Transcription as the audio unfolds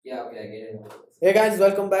Yeah, okay, I get it. Hey guys,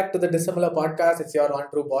 welcome back to the Dissimilar Podcast. It's your one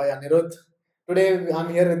true boy, Anirudh. Today I'm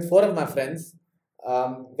here with four of my friends.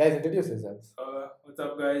 Guys, introduce yourselves What's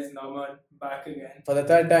up, guys? Naman back again. for the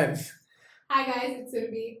third time. Hi guys, it's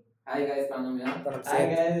Surbi. Hi guys, Pranam here. Pranam, Hi say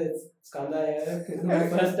it. guys, it's Skanda here. This is my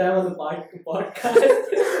first time on the podcast.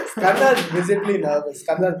 Skanda is visibly nervous.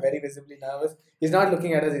 Skanda is very visibly nervous. He's not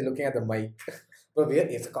looking at us, he's looking at the mic. Bro,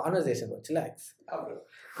 it's a conversation, bro. Chillax.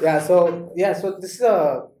 So this is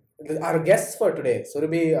our guests for today.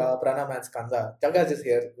 Surabhi, Pranam, and Skanda. Jaga is just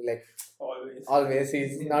here, like Always.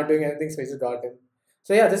 he's not doing anything, so we just got him.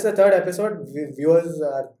 So yeah, this is the third episode. Viewers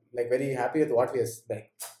are like very happy with what we are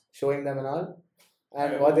like showing them and all,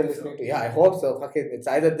 and I what they're hope listening so. to. Yeah, I hope so. Fucking, it's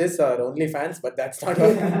either this or OnlyFans, but that's not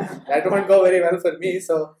that won't go very well for me.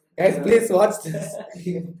 So guys, please watch this.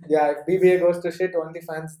 Yeah, if BBA goes to shit,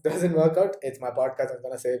 OnlyFans doesn't work out. It's my podcast. It's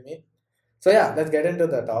gonna save me. So yeah, let's get into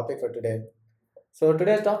the topic for today. So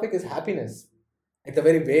today's topic is happiness. It's a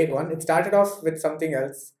very vague one. It started off with something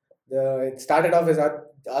else. It started off as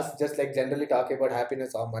us just like generally talking about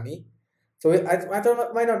happiness or money. So I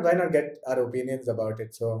thought why not get our opinions about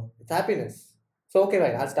it. So it's happiness. So okay,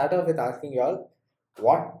 fine. I'll start off with asking y'all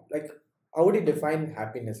how would you define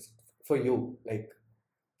happiness for you?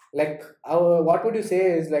 What would you say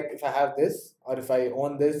is like if I have this or if I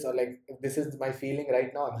own this or like if this is my feeling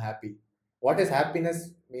right now, I'm happy. What is happiness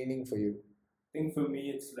meaning for you? I think for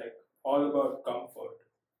me, it's like all about comfort.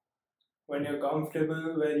 When you're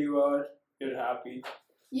comfortable where you are, you're happy.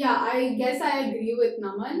 Yeah, I guess I agree with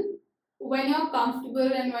Naman. When you're comfortable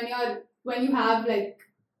and when you have like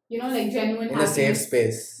genuine In a safe happiness.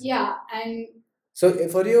 space. Yeah, and So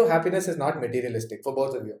for you, happiness is not materialistic for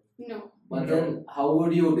both of you. no. But then, how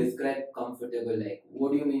would you describe comfortable? Like,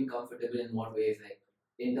 what do you mean comfortable in what ways? Like,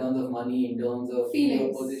 in terms of money, in terms of your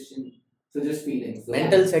Feelings. position. So just feelings. So,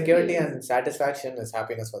 Mental security Yes. and satisfaction is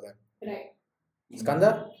happiness for them. Right.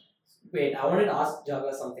 Skanda? Wait, I wanted to ask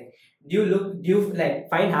Jaga something. Do you like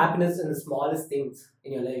find happiness in the smallest things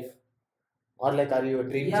in your life? Or like are you a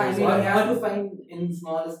dream Yeah, I chaser? mean, you have to find in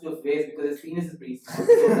smallest of ways because his penis is pretty small.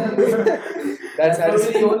 So, like, That's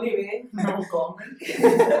probably the only way. No comment.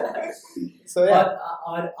 So yeah.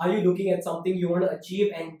 Or are you looking at something you want to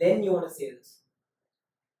achieve and then you want to say this?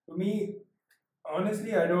 For me,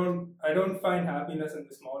 honestly, I don't find happiness in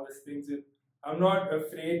the smallest things. I'm not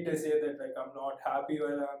afraid to say that like I'm not happy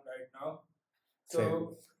where I am right now.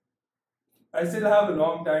 So I still have a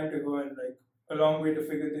long time to go and like a long way to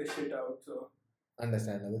figure this shit out. So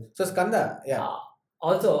Understandable. So Skanda, yeah.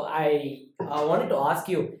 Also, I wanted to ask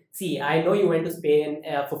you. See, I know you went to Spain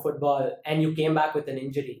for football and you came back with an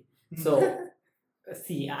injury. So,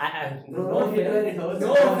 see, I Bro, no hit where it offense, hurts.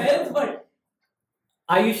 no offense, but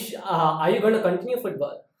are you going to continue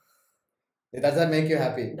football? Does that make you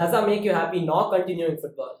happy? Does that make you happy not continuing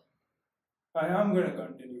football? I am gonna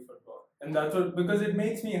continue football, and that's what because it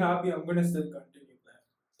makes me happy. I'm gonna still continue playing.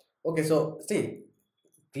 Okay, so see,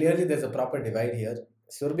 clearly there's a proper divide here.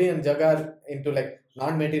 Surbi and Jaga are into like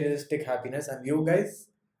non-materialistic happiness, and you guys.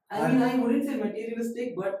 I mean, I wouldn't say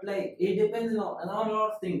materialistic, but like it depends on a lot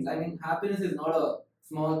of things. I mean, happiness is not a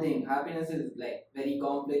small thing. Happiness is like very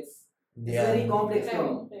complex. It's a very complex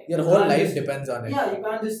term. Right. Your whole can't life just- depends on it. Yeah, you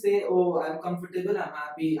can't just say, "Oh, I'm comfortable, I'm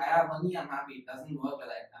happy, I have money, I'm happy." It doesn't work like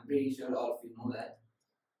that. I'm pretty sure all of you know that.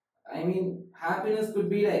 I mean, happiness could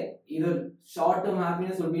be like either short-term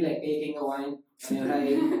happiness would be like taking a wine when you're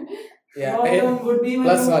high. Yeah. Long-term would be when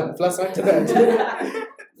Plus one to that.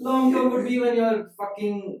 Long-term would be when you're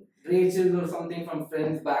fucking Rachel or something from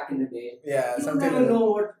Friends back in the day. Yeah, You something never like that. know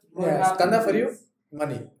what Yeah, happens. Skanda, for you?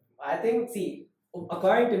 Money. I think, see,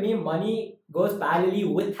 according to me, money goes parallelly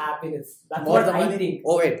with happiness. That's More what the I money. think.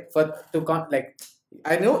 Oh wait,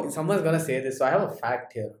 I know someone's gonna say this, so I have a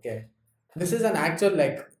fact here. Okay, this is an actual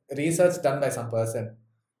like research done by some person.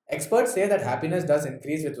 Experts say that happiness does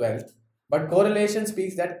increase with wealth, but correlation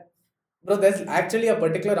speaks that bro, there's actually a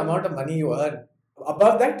particular amount of money you earn.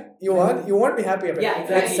 Above that, you won't be happy about it. Yeah,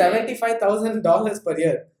 Like exactly. $75,000 per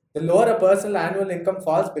year. The lower a personal annual income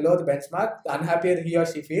falls below the benchmark, the unhappier he or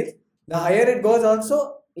she feels. The higher it goes,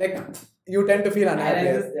 also like you tend to feel I read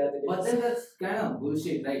unhappier. this the other day. But then that's kind of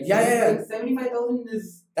bullshit, right? Yeah. Like 75,000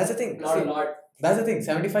 is That's the thing. Not See, a lot. that's the thing.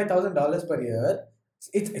 $75,000 per year.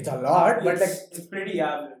 It's a lot, but like It's pretty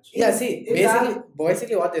average. yeah. See, it's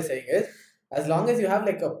basically what they're saying is, as long as you have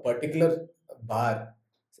like a particular bar,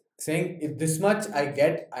 saying if this much I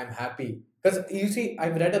get, I'm happy. Because you see,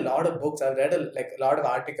 I've read a lot of books. I've read a lot of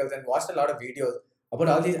articles and watched a lot of videos about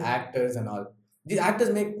all these actors and all. These actors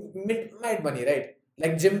make mad money, right?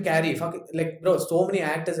 Like Jim Carrey, like bro, so many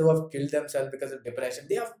actors who have killed themselves because of depression.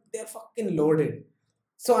 They're fucking loaded.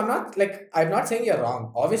 So I'm not saying you're wrong.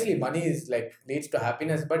 Obviously, money is like leads to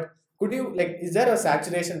happiness, but could you like is there a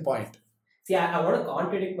saturation point? See, I want to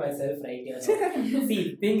contradict myself right here. Now.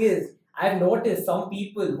 See, thing is, I've noticed some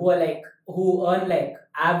people who are like who earn like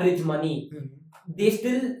average money, they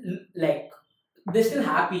still like they're still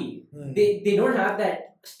happy. They don't have that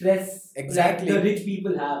stress Exactly. like the rich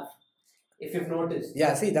people have. If you've noticed.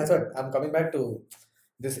 Yeah, see, that's what I'm coming back to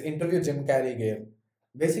this interview Jim Carrey gave.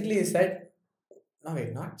 Basically, he said, no,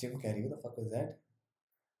 wait, not Jim Carrey. Who the fuck was that?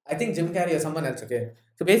 I think Jim Carrey or someone else, okay?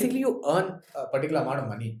 So basically, you earn a particular amount of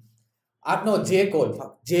money. No, J. Cole.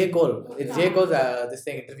 Fuck, J. Cole. It's J. Cole's this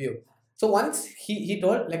thing interview. So once he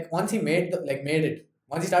told, like, once he made it,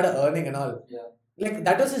 once he started earning and all, Yeah. like,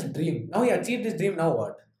 that was his dream. Now he achieved his dream, now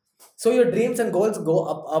what? So your dreams and goals go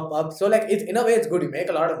up, up, up. So like it's in a way it's good. You make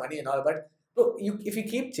a lot of money and all, but bro, you if you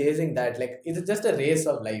keep chasing that, like it's just a race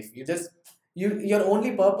of life. Your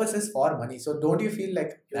only purpose is for money. So don't you feel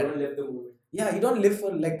like You don't live the moment. yeah, you don't live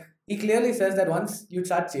for like he clearly says that once you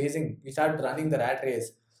start chasing, you start running the rat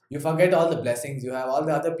race, you forget all the blessings, you have all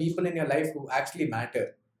the other people in your life who actually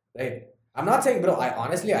matter. Right? I'm not saying, bro, I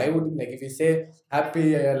honestly I would like if you say happy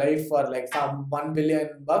life for like some $1 billion,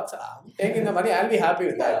 I'm taking the money, I'll be happy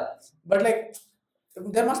with that. Yeah. But like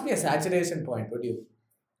there must be a saturation point,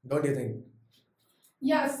 don't you think?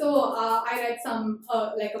 Yeah, so I read some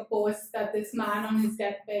like a post that this man on his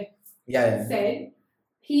deathbed Yeah. said.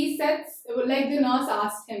 He said, like the nurse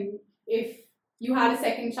asked him, if you had a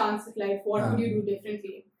second chance at life, what would you do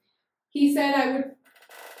differently? He said, I would,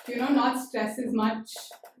 not stress as much.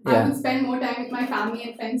 I Yeah. would spend more time with my family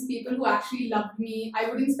and friends, people who actually loved me. I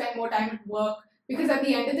wouldn't spend more time at work because at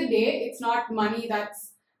the end of the day, it's not money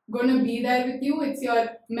that's going to be there with you. It's your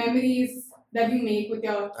memories that you make with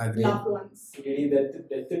your Agreed. loved ones. Really,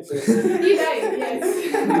 He died, yes.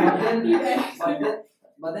 He died.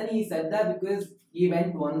 But then he said that because he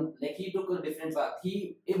went he took a different path.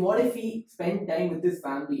 What if he spent time with his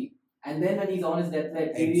family and then when he's on his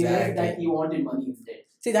deathbed, he realized that Exactly. he wanted money instead.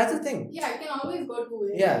 See, that's the thing. Yeah, it can always go two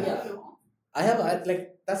ways. Yeah. Yeah.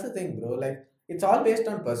 That's the thing, bro. Like, it's all based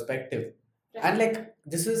on perspective. And like,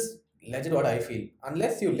 this is legit what I feel.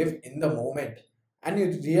 Unless you live in the moment and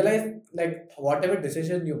you realize like whatever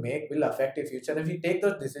decision you make will affect your future. If you take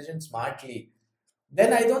those decisions smartly,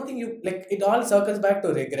 then I don't think you like it all circles back to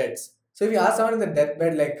regrets. So if you ask someone in the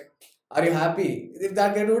deathbed, like, are you happy? If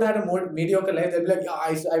that dude had a more mediocre life, they'll be like, yeah,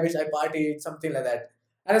 I wish I partied, something like that.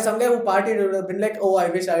 And if some guy who partied would have been like, oh, I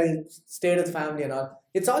wish I stayed with family and all.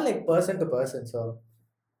 It's all like person to person.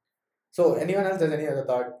 So anyone else has any other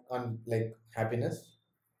thought on like happiness?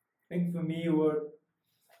 I think for me,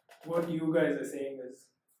 what you guys are saying is,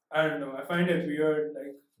 I don't know. I find it weird.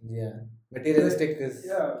 Like, Yeah, materialistic is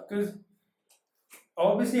yeah, because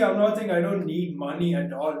obviously I'm not saying I don't need money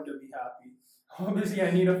at all to be happy. Obviously,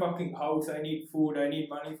 I need a fucking house. I need food. I need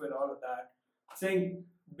money for all of that. Saying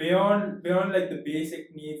beyond like the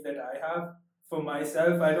basic needs that I have for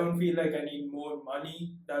myself, I don't feel like I need more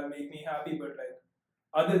money that'll make me happy. But like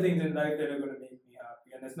other things in life that are gonna make me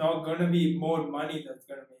happy, and it's not gonna be more money that's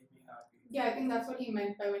gonna make me happy. Yeah, I think that's what he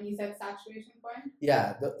meant by when he said saturation point.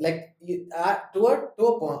 yeah. To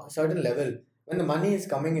a certain level, when the money is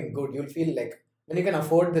coming in good, you'll feel like when you can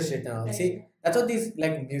afford the shit and all. Right. See, that's what these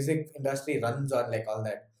like music industry runs on, like all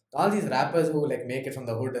that. All these rappers who like make it from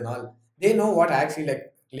the hood and all, they know what actually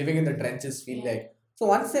like living in the trenches feel like. So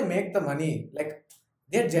once they make the money, like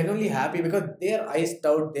they're genuinely happy because they're iced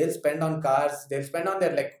out. They'll spend on cars. They'll spend on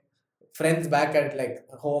their like friends back at like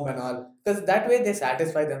home and all. Because that way they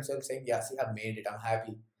satisfy themselves, saying, "Yeah, see, I've made it. I'm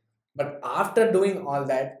happy." But after doing all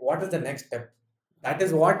that, what is the next step?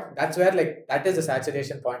 That's where like that is the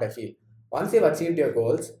saturation point, I feel. Once you've achieved your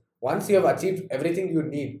goals, once you have achieved everything you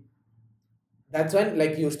need, that's when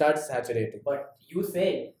like you start saturating. But you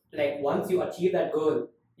say like once you achieve that goal,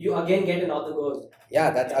 you again get another goal.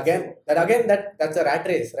 Yeah, that's a rat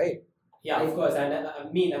race, right? Yeah, of course. And I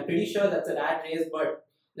mean, I'm pretty sure that's a rat race. But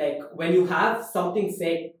like when you have something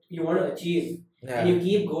set you want to achieve Yeah. and you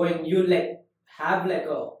keep going, you like have like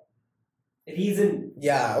a reason.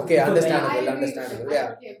 Yeah, okay, So, understandable, I agree with understandable. him. I Yeah.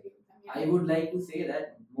 totally agree with him, yeah. I would like to say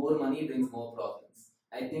that more money brings more problems.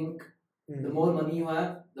 I think the more money you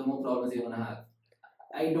have, the more problems you're gonna have.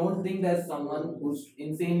 I don't think there's someone who's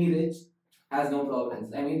insanely rich has no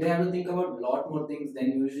problems. I mean, they have to think about a lot more things than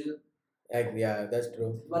usual. Like, yeah, that's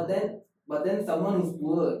true. But then someone who's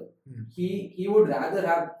poor, he would rather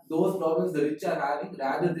have those problems the rich are having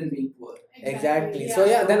rather than being poor. Exactly. So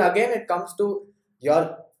yeah, then again it comes to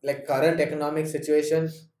your like current economic situation,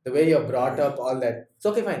 the way you're brought up, all that.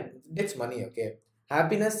 So okay, fine. Ditch money, okay.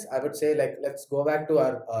 Happiness, I would say, like let's go back to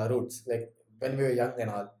our roots, like when we were young and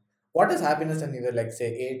all. what is happiness when you were like say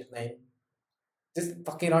 8, 9? Just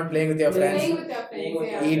fucking around playing with your friends, Playing with your Playing friends,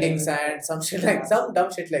 with yeah. your eating sand, some shit like some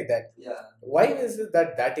dumb shit like that. Yeah. Why is it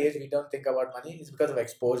that that age we don't think about money? It's because of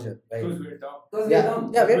exposure, right? Because we're dumb. Because Yeah, we're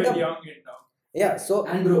dumb. yeah, we're We're dumb. young and dumb. Yeah, so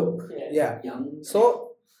And broke. yeah, Young.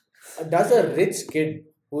 so does a rich kid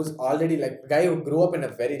who's already like guy who grew up in a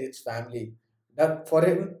very rich family, that for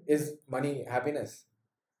him is money happiness?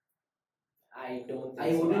 I don't I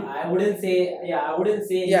think so. wouldn't- I wouldn't say. Yeah, I wouldn't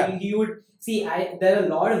say Yeah. he would see. There are a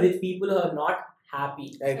lot of rich people who are not happy.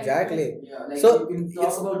 Exactly. Yeah, like So, you can talk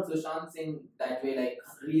it's- about Sushant Singh that way. Like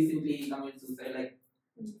recently he committed suicide. Like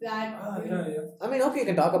That. Yeah. I mean, okay, you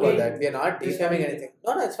can talk about Wait, that. We are not just defaming tell me- anything.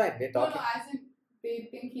 No, it's fine. We're No, talking. as in they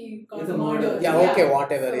think he got It's a murdered. murder. Yeah, okay,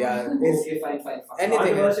 whatever. So- Yeah, it's, okay, fine, fine. Anything.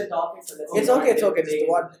 Controversial topic. So let's it's not okay. It's get okay. Just big.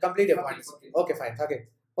 what complete your Okay, points. okay. Okay, fine.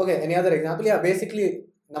 Okay. Any other example? Yeah, basically,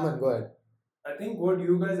 Naman, go ahead. I think what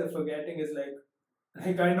you guys are forgetting is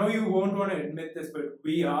like I know you won't want to admit this, but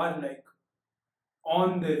we are like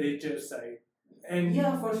on the richer side. And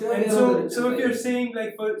Yeah, for sure. and we are on the so richer so if side. you're saying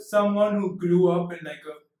like for someone who grew up in like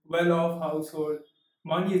a well-off household,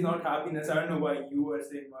 money is not happiness. I don't know why you are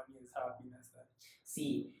saying money is happiness.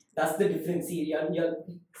 See, that's the difference. See,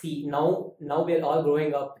 see now we're all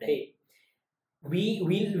growing up, right?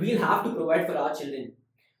 We'll have to provide for our children.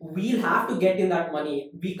 We'll have to get in that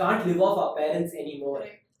money. We can't live off our parents anymore.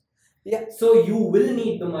 Correct. Yeah. So you will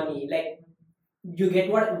need the money. Like you get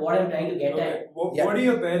what I'm trying to get Okay, at. Yeah. what are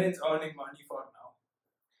your parents earning money for now?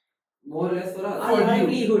 More or less for us. Our For you.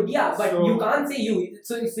 livelihood, yeah, but So- you can't say you.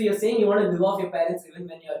 So you're saying you want to live off your parents even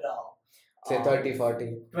when you're Say 30, 40.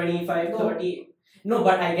 25, No. 30. No,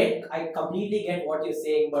 but I completely get what you're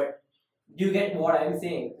saying, but do you get what I'm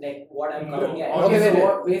saying? Like what I'm No. coming at? Okay, Okay, wait, so wait.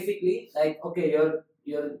 what basically, like, okay,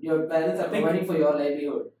 your parents are I think- providing for your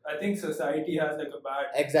livelihood. I think society has like a bad.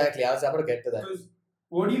 Exactly. I was about to get to that. Because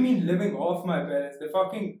what do you mean living off my parents?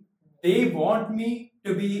 They want me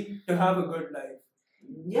to have a good life.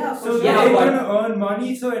 Yeah, for So sure. Yeah, they're but- gonna earn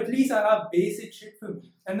money, so at least I have basic shit for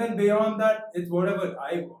me. And then beyond that, it's whatever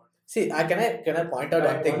I want. See, can I point out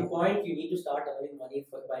one At thing? one point, you need to start earning money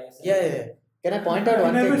by yourself. Yeah. Can I point out I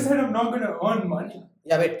one never thing? said I'm not gonna earn money.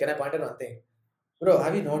 Yeah, wait. Can I point out one thing? Bro,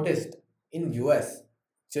 have you noticed in US,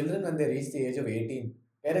 children when they reach the age of 18,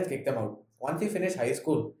 parents kick them out. Once you finish high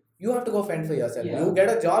school, you have to go fend for yourself. Yeah. You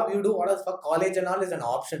get a job, you do what else? Fuck, college and all is an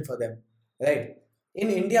option for them, right? In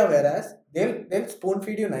India, whereas they'll spoon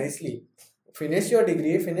feed you nicely. Finish your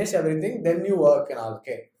degree, finish everything, then you work and all.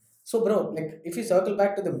 Okay. So, bro, like if you circle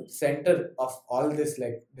back to the center of all this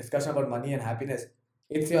like discussion about money and happiness,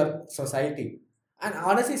 it's your society. And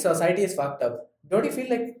honestly, society is fucked up. Don't you feel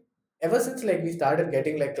like ever since like we started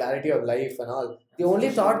getting like clarity of life and all, the only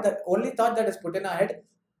thought that is put in our head,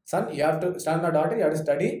 son, you have to son or daughter, you have to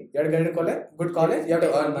study, you have to get a college, good college, you have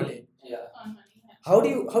to earn money. Yeah. On money, yeah. How do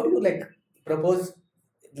you like propose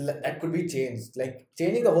that could be changed? Like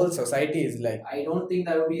changing the whole society is like I don't think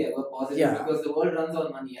that would be ever possible Yeah. because the world runs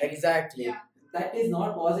on money. I mean, exactly. Yeah. that is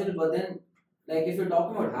not possible. But then, like, if you're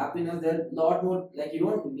talking about happiness, there's a lot more. Like, you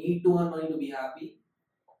don't need to earn money to be happy.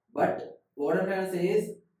 But what I'm trying to say is,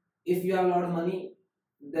 if you have a lot of money,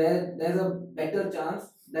 there's a better chance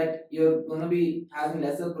that you're gonna be having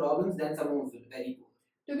lesser problems than someone who's very poor.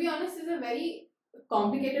 To be honest, it's a very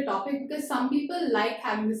complicated topic because some people like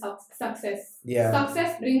having the success. Yeah.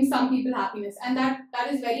 Success brings some people happiness, and that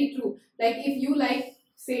is very true. Like if you like,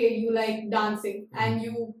 say you like dancing and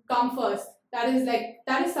you come first, that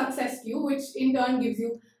is success to you, which in turn gives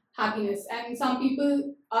you happiness. And some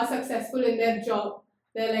people are successful in their job.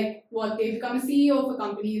 They're like they become a CEO of a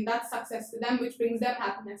company, and that's success to them, which brings them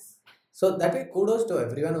happiness. So that way, kudos to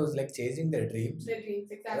everyone who's like chasing their dreams. Their dreams,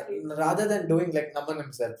 exactly. Rather than doing like Naman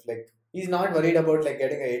himself, like he's not worried about like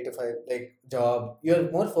getting a 8 to 5 like job.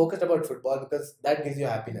 You're more focused about football because that gives you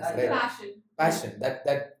happiness, That- right? Passion. Passion. That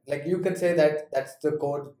like you can say that's the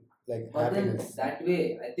core like But then happiness. that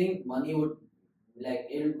way, I think money would like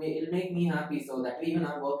it'll make me happy. So that way, even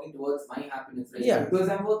I'm working towards my happiness, right? Yeah. Because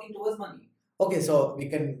I'm working towards money. Okay, so we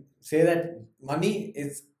can say that money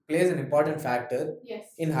plays an important factor Yes.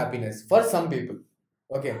 in happiness for some people.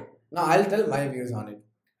 Okay, now I'll tell my views on it.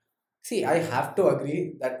 See, I have to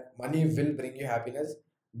agree that money will bring you happiness,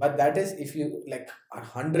 but that is if you like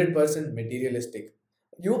 100% materialistic.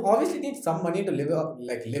 You obviously need some money to live.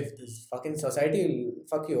 This fucking society will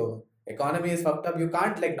fuck you over. Economy is fucked up. You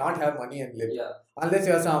can't like not have money and live Yeah. unless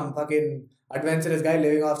you're some fucking adventurous guy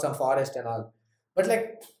living off some forest and all. But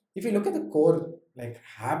like, if you look at the core, like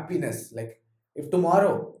happiness, like if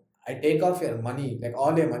tomorrow I take off your money, like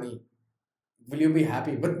all your money, will you be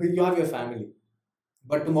happy? But will you have your family?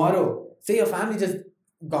 But tomorrow, say your family just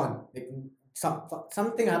gone, like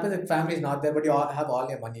something happens, like family is not there, but you all have all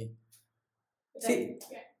your money. See,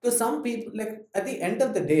 Yeah. to some people, like at the end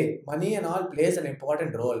of the day, money and all plays an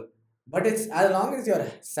important role. But it's as long as you're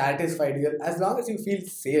satisfied, as long as you feel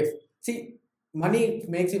safe. See, money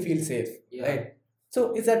makes you feel safe, Yeah. right?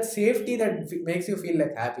 So it's that safety that makes you feel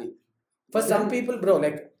like happy. For some Yeah. people, bro,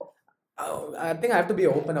 like I think I have to be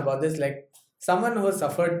open about this. Like someone who has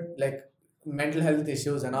suffered like mental health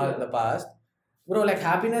issues and all in the past, bro, like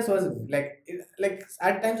happiness was like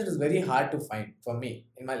at times it was very hard to find for me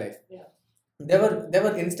in my life. Yeah. There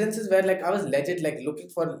were instances where like I was legit like looking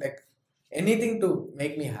for like anything to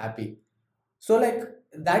make me happy. So like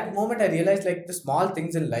that moment I realized like the small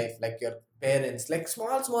things in life, like your parents, like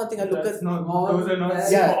small thing I look That's at. not, Small, those are not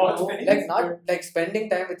yeah, small things. like not like spending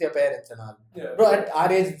time with your parents and all. Yeah. Bro, at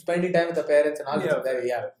our age, spending time with the parents and all is Yeah, very,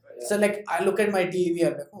 yeah. Yeah. So like I look at my TV,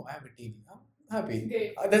 I'm like, oh, I have a TV. I'm happy.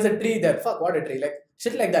 Great. There's a tree there. Fuck, what a tree. Like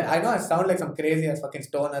shit like that. I know I sound like some crazy ass fucking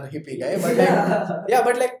stoner hippie guy, but like yeah,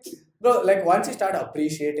 but like bro, like once you start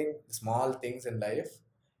appreciating small things in life,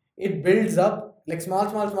 it builds up like small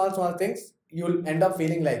things. You'll end up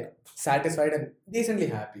feeling like satisfied and decently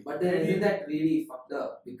happy. But then isn't that really fucked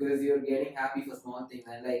up? Because you're getting happy for small things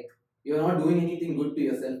and like you're not doing anything good to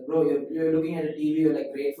yourself, bro. You're looking at a TV, you're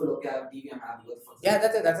like grateful, okay, I have a TV, I'm happy. What the fuck? Yeah,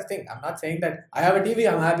 that's the thing. I'm not saying that I have a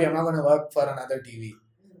TV, I'm happy, I'm not gonna work for another TV.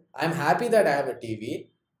 I'm happy that I have a TV.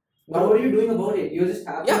 But what are you doing about it? You're just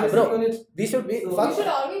happy. Yeah, you're bro. sitting on it. We should be So- You fuck. should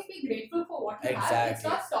always be grateful for what you have. It's Exactly.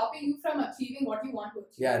 not stopping you from achieving what you want to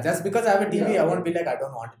achieve. Yeah, just because I have a TV, Yeah. I won't be like I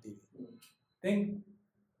don't want a TV. I think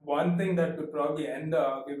one thing that could probably end the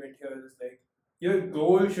argument here is like your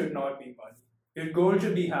goal should not be money. Your goal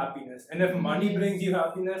should be happiness. And if money brings you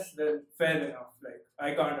happiness, then fair enough. Like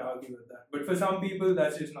I can't argue with that. But for some people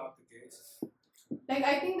that's just not the case. Like,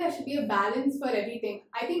 I think there should be a balance for everything.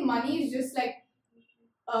 I think money is just like,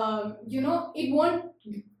 it won't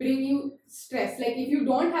bring you stress. Like, if you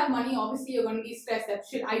don't have money, obviously you're going to be stressed that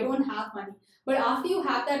shit, I don't have money. But after you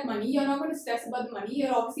have that money, you're not going to stress about the money.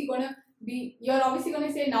 You're obviously going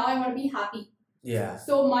to say, now I want to be happy. Yeah.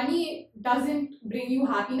 So money doesn't bring you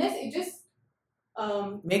happiness. It just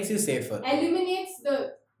Makes you safer. eliminates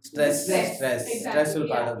the Stress. Exactly, Stressful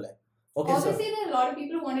part yeah. of life. Okay, so obviously there are a lot of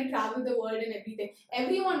people who want to travel the world and everything.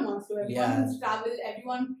 Everyone wants to. Everyone Yeah. wants to travel.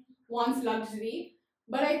 Everyone wants luxury.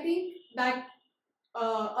 But I think that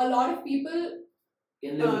a lot of people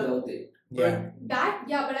Can live without it. yeah.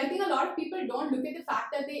 but I think a lot of people don't look at the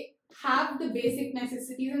fact that they have the basic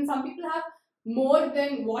necessities, and some people have more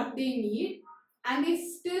than what they need, and they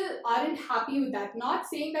still aren't happy with that. Not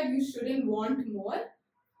saying that you shouldn't want more,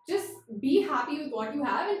 just be happy with what you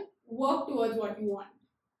have and work towards what you want.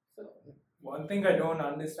 So One thing I don't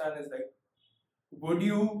understand is like, would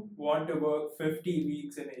you want to work 50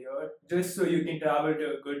 weeks in a year just so you can travel to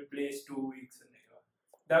a good place 2 weeks in a year?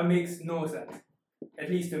 That makes no sense. At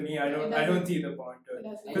least to me, I don't see the point to it.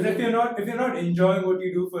 that's Because if you're not enjoying what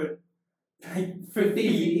you do for like 50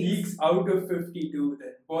 weeks out of 52,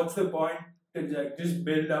 then what's the point to like just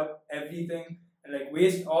build up everything and like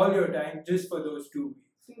waste all your time just for those 2 weeks?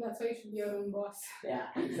 I think that's why you should be your own boss. Yeah,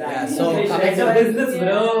 Yeah, exactly. so It's coming a to- business,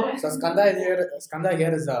 bro. So Skanda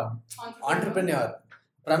here is a entrepreneur.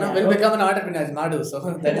 Pranav will become an entrepreneur, it's Madhu, so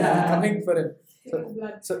that is coming for him.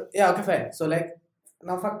 So yeah, okay, fine. So like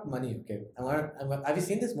now fuck money, okay. Have you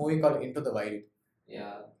seen this movie called Into the Wild?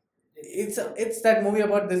 Yeah. It's that movie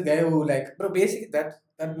about this guy who like bro, basically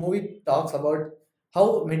that movie talks about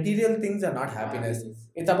how material things are not happiness.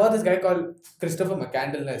 It's about this guy called Christopher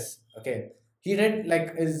McCandless. Okay, he did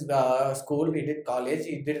like his school, he did college,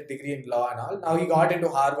 he did a degree in law and all. Now he got into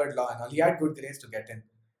Harvard Law and all. He had good grades to get in.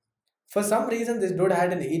 For some reason, this dude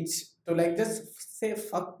had an itch to like just say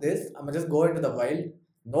fuck this. I'm gonna just go into the wild,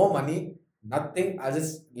 no money, nothing. I'll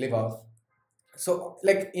just live off. So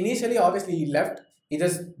like initially, obviously he left. He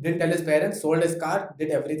just didn't tell his parents, sold his car,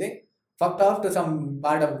 did everything, fucked off to some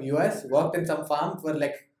part of US, worked in some farm for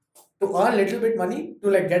like to earn little bit money to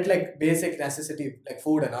like get like basic necessity like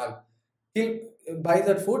food and all. He'll buy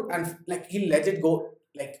that food and like he'll let it go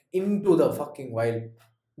like into the fucking wild.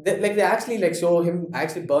 They actually like show him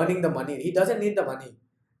actually burning the money. He doesn't need the money.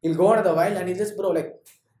 He'll go into the wild and he just bro like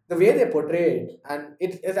the way they portray it, and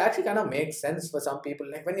it actually kind of makes sense for some people.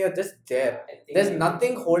 Like when you're just there, there's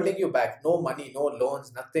nothing holding you back. No money, no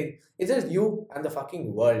loans, nothing. It's just you and the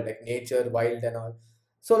fucking world, like nature, wild and all.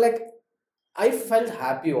 So like I felt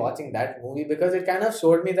happy watching that movie because it kind of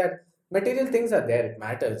showed me that material things are there. It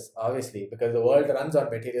matters, obviously, because the world runs on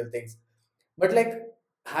material things. But like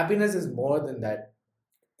happiness is more than that.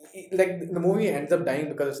 Like the movie ends up dying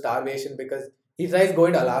because of starvation because he tries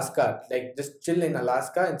going to Alaska, like just chill in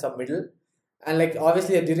Alaska in some middle, And like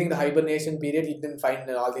obviously during the hibernation period, he didn't find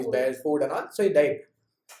all these bears food and all, so he died.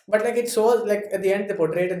 But like it shows like at the end they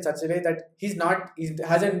portray it in such a way that he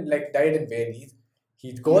hasn't like died in vain.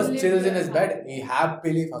 He goes, lived chills in a his bed, happy he life.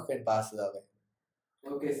 happily fucking passes away.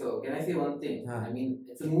 Okay, so can I say one thing? Huh. I mean,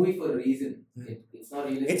 it's a movie for a reason. It's not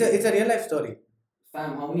realistic. It's a real life story.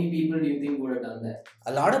 Fam, how many people do you think would have done that?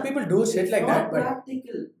 A lot of people do shit It's like not that, but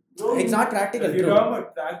practical. Bro, it's not practical. If you're True. talking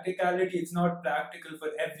about practicality, it's not practical for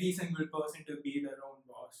every single person to be their own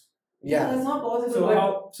boss. Yeah. that's not possible. So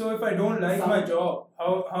but so if I don't like Some- my job,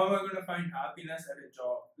 how am I going to find happiness at a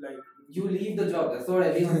job? Like, you leave the job. That's what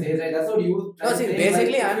everyone says, right? That's what you. try No, to see, say,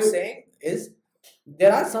 basically, like, if I'm you- saying is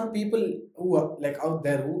there are some people who are like out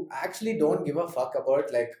there who actually don't give a fuck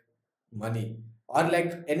about like money or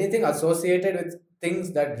like anything associated with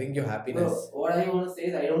things that bring you Bro, happiness. what I want to say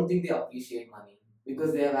is, I don't think they appreciate money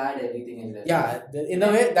because they have had everything in their life. Yeah, in a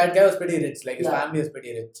way, that guy was pretty rich. Like his Yeah. family was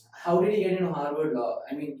pretty rich. How did he get into Harvard Law?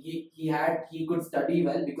 I mean, he could study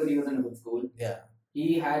well because he was in a good school. Yeah.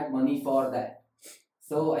 He had money for that.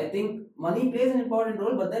 So I think money plays an important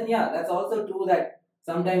role. But then yeah, that's also true that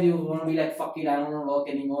sometimes you want to be like, fuck it, I don't want to work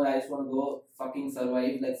anymore. I just want to go fucking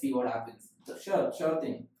survive. Let's see what happens. So sure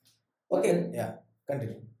thing. But Okay. then- Yeah.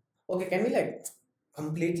 Continue. Okay. Can we like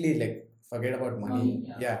completely like forget about money?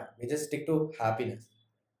 Money, yeah. We just stick to happiness.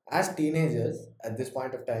 As teenagers, at this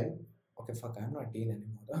point of time, okay, fuck, I'm not teen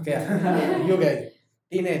anymore. Okay, you guys,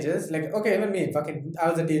 teenagers, like, okay, even me, fucking, I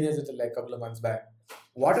was a teenager till like a couple of months back.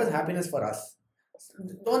 What is happiness for us?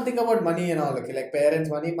 Don't think about money and all, okay, like parents'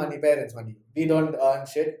 money, parents' money. We don't earn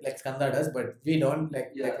shit like Skanda does, but we don't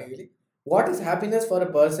like Yeah. technically. What is happiness for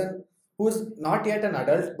a person who's not yet an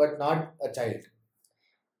adult but not a child?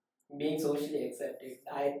 Being socially accepted.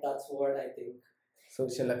 That's what I think.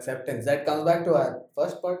 Social acceptance. That comes back to our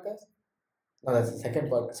first podcast. No, that's the second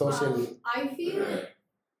podcast. Social. I feel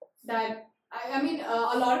that I mean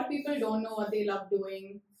a lot of people don't know what they love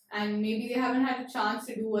doing, and maybe they haven't had a chance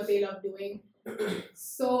to do what they love doing.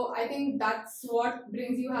 So I think that's what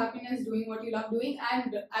brings you happiness, doing what you love doing.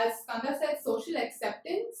 And as Kanda said, social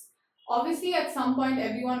acceptance. Obviously, at some point,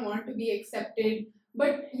 everyone wants to be accepted,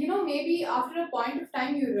 but maybe after a point of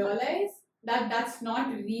time, you realize that that's not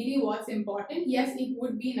really what's important. Yes, it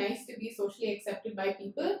would be nice to be socially accepted by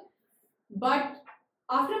people, but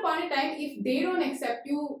after a point of time, if they don't accept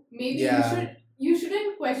you, maybe Yeah. you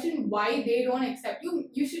shouldn't question why they don't accept you.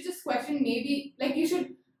 You should just question, maybe like you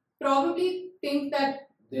should probably think that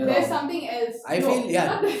They're there's wrong. something else. I feel, yeah.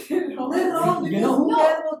 not that they're wrong. They're wrong. You know, who no,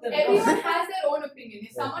 cares about them? Everyone has their own opinion.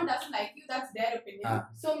 If Yeah. someone doesn't like you, that's their opinion. Ah.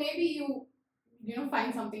 So maybe you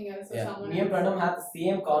find something else or Yeah. someone Me and else. Pranam had the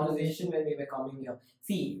same conversation when we were coming here.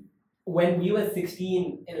 See, when we were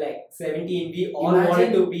 16 and like 17, we all Imagine-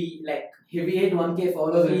 wanted to be like, If we hit 1K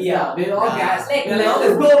followers, and Yeah. stuff, we're all Yeah. gassed. like We're now,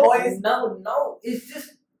 let's go, boys. now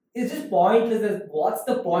it's just pointless. What's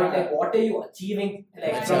the point? Yeah. Like, what are you achieving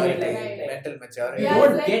like Right, from it? Maturity, Like, mental maturity. you Yeah, don't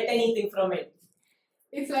it's like- get anything from it.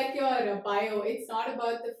 It's like your bio. It's not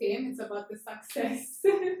about the fame. It's about the success.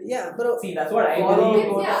 Yeah, bro. See, that's what I Follow believe.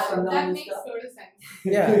 Quotas yeah, and that all makes stuff. total sense.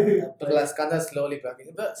 Yeah, Skanda slowly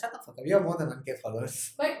talking. But shut the fuck up. You have more than 1K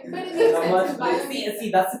followers. But it makes How sense. much- The bio makes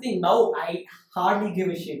see, that's the thing. Now I hardly give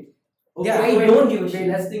a shit. Okay, Yeah, I don't give a shit.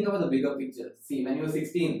 Let's think about the bigger picture. See, when you were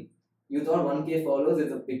 16, you thought 1K followers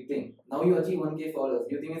is a big thing. Now you achieve 1K followers.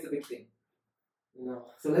 You think it's a big thing. No.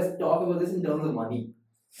 So let's talk about this in terms of money.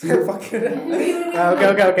 Fuck you.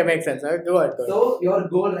 Okay, makes sense. Go ahead. So your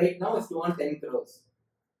goal right now is to earn 10 crores.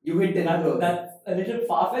 You hit 10 crores. That's a little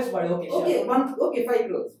far-fetched, but okay, sure. Okay, 5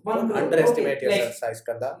 crores. 1 crore. Underestimate okay. yourself, like- Sai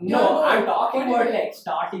Skanda. No, No, I'm talking what about is it? like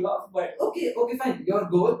starting off, but Okay, fine. Your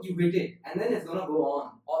goal, you hit it, and then it's gonna go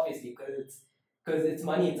on. obviously because it's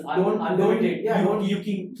money, it's Don't- unlimited. yeah, don't- you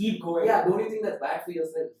can keep going. Yeah, don't you think that's bad for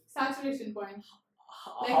yourself? saturation point.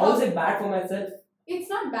 Like How is it bad for myself? It's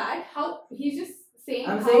not bad. How he's just saying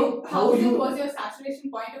I'm how saying how 1,000 you- was your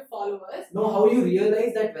saturation point of followers. No, how you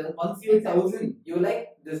realize that once you hit 1,000, you're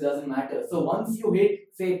like, this doesn't matter. So once you hit,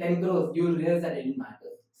 say, 10 crores, you'll realize that it didn't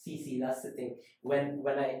matter. See, that's the thing. When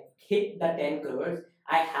I hit that 10 crores,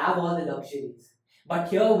 I have all the luxuries. But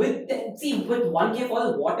here with 1K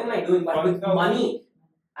followers, what am I doing? But with 1,000. money,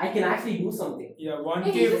 I can actually do something. Yeah, Yeah,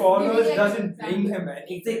 1K he's just followers giving, like, doesn't an bring example. him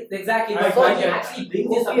any. Exactly, I but got money you. actually brings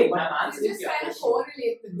you Okay, something. but I'm answering He's just your trying to question.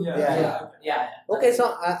 correlate the two. Yeah. Yeah. Okay, so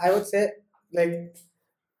I would say like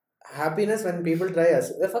happiness when people try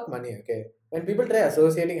fuck money. Okay, when people try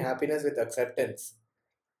associating happiness with acceptance,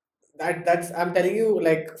 that's I'm telling you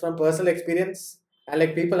like from personal experience and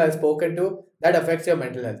like people I've spoken to, that affects your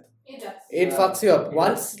mental health. It does. It Yeah. fucks you up. Yeah.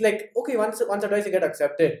 Once once or twice you get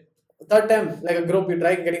accepted. Third time, like a group, you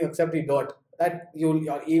try getting accepted, you don't. That your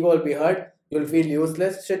ego will be hurt. you'll feel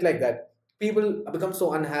useless, shit like that. People become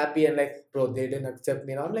so unhappy and like, bro, they didn't accept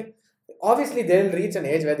me. And I'm like, obviously they'll reach an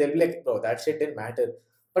age where they'll be like, bro, that shit didn't matter.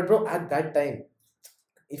 But bro, at that time,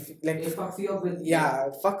 if like It fucks you up with yeah,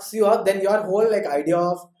 fucks you up, then your whole like idea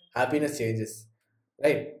of happiness changes,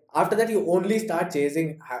 right? After that, you only start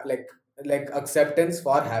chasing like acceptance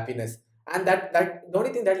for happiness, and that the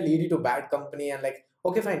only thing that lead you to bad company and like,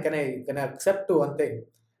 okay, fine, can I accept to one thing?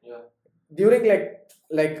 Yeah. During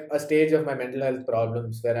like a stage of my mental health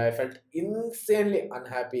problems where I felt insanely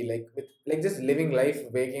unhappy, like with like just living life,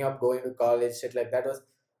 waking up, going to college, shit like that was,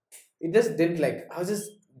 it just didn't like, I was just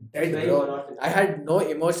dead, Very bro. monotonous. I had no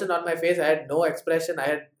emotion on my face, I had no expression, I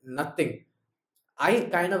had nothing. I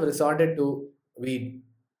kind of resorted to weed,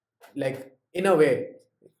 like in a way.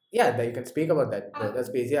 Yeah, that you can speak about that, bro. That's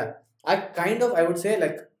space. Yeah, I would say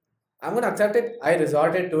like I'm gonna accept it. I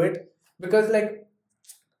resorted to it because like,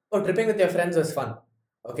 oh, tripping with your friends was fun.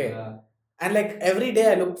 Okay, Yeah. and like every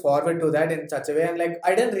day I look forward to that in such a way, and like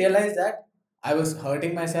I didn't realize that I was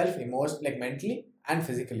hurting myself emotionally, like mentally and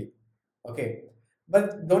physically. Okay,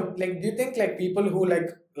 but don't like, do you think like people who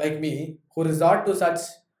like me who resort to such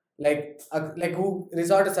like who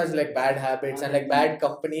resort to such like bad habits and like bad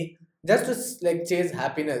company just to like chase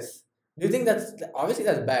happiness, do you think that's obviously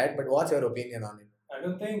that's bad, but what's your opinion on it? I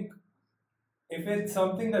don't think if it's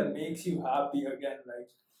something that makes you happy again, like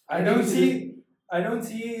I I think don't you see I don't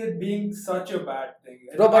see it being such a bad thing.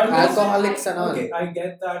 Bro, but Unless- alcoholics and all. Okay, I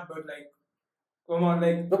get that, but like, come on,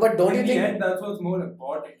 like, No, but don't in you the think? end, that's what's more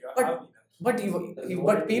important. Your But- happiness. But There's more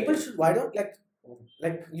but into people it. should, why don't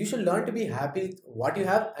like you should learn to be happy with what you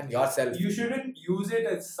have and yourself. You shouldn't use it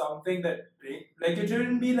as something that like it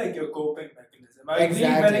shouldn't be like your coping mechanism. I agree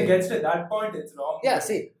when Exactly. it gets to that point, it's wrong. Yeah,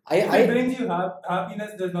 see, If it I brings you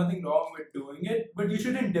happiness, there's nothing wrong with doing it. But you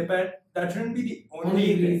shouldn't depend. That shouldn't be the only Only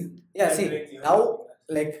thing reason. yeah, that see, brings you now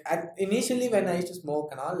happiness. like initially when I used to smoke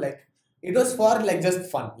and all, like it was for like just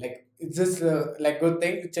fun, like it's just like good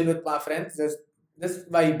thing to chill with my friends,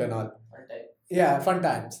 just vibe and all. One time. Yeah, fun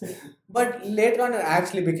times. But later on, it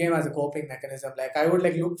actually became as a coping mechanism. Like I would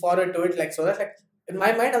like look forward to it, like so that like in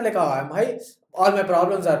my mind I'm like, oh, I'm high. All my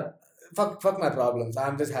problems are fuck my problems.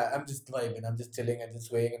 I'm just vibing. I'm just chilling and just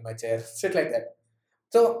swaying in my chair, shit like that.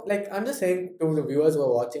 So like I'm just saying to the viewers who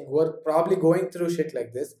are watching, who are probably going through shit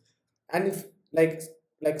like this, and if like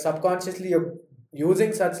subconsciously you're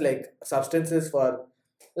using such like substances for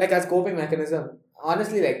like as coping mechanism,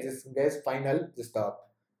 honestly, like this guys, find help, just stop.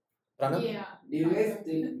 Pranav? Yeah. Do you guys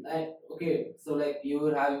think like, okay, so like you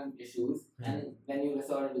were having issues and when you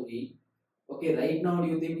resorted to weed, okay, right now do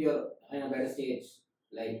you think you're in a better stage?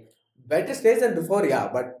 Like Better stage than before, yeah,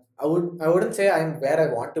 but I wouldn't say I'm where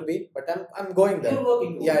I want to be, but I'm going there. you're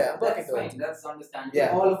working towards Yeah, it. I'm working That's towards fine, that's understandable. Yeah.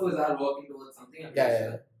 All of us are working towards something, I'm Yeah, pretty yeah,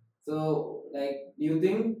 sure. So like do you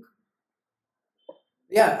think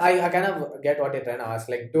Yeah, I kind of get what you're trying to ask.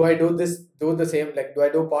 Like, do I do the same? Like, do I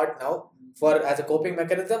do part now for as a coping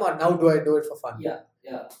mechanism, or now do I do it for fun? yeah.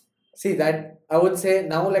 See that I would say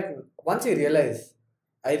now, like once you realize,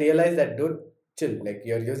 I realized that, dude, chill. Like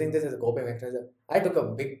you're using this as a coping mechanism. I took a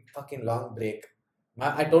big fucking long break.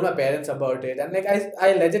 I told my parents about it, and like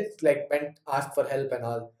I legit like went asked for help and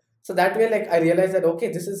all. So that way, like I realized that okay,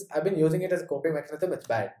 this is I've been using it as a coping mechanism. It's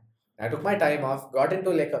bad. I took my time off, got into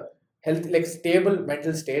like a health like stable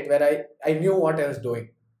mental state where I knew what I was doing.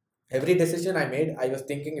 Every decision I made, I was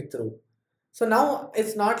thinking it through. So now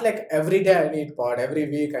it's not like every day I need pod, every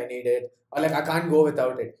week I need it, or like I can't go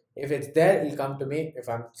without it. If it's there, it'll come to me. If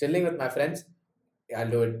I'm chilling with my friends, yeah, I'll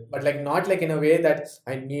do it. But like not like in a way that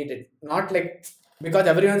I need it. Not like because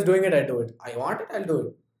everyone's doing it, I do it. I want it, I'll do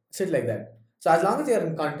it. Shit like that. So as long as you're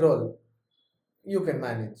in control, you can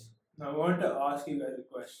manage. Now, I want to ask you guys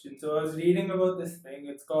a question. So I was reading about this thing.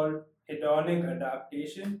 It's called hedonic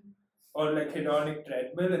adaptation or like hedonic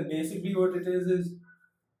treadmill, and basically what it is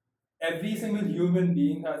every single human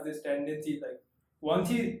being has this tendency like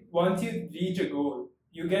once you reach a goal,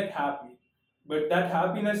 you get happy, but that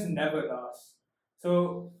happiness never lasts.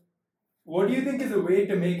 So, what do you think is a way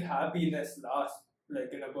to make happiness last,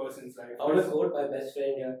 like in a person's life? I want to quote my best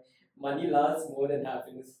friend here. Money lasts more than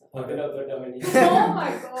happiness. Okay. Abhinav Dodamani. Oh my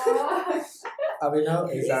gosh. Abhinav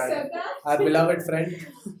is He said that? our beloved friend.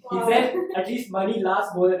 He said at least money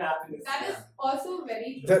lasts more than happiness. That is also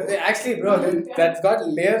very true. Actually, bro, that's got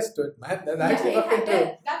layers to it, man. That's actually Yeah, fucking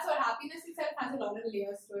true. that's what happiness itself has a lot of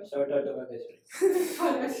layers to it. Shout out to my best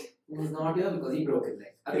friend. He was not here because he broke his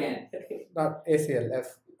leg again. Not ACL,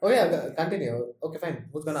 F. Oh yeah, continue. Okay, fine.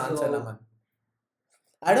 Who's gonna answer, So- Naman?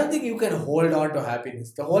 I don't think you can hold on to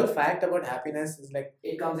happiness. The whole fact about happiness is like,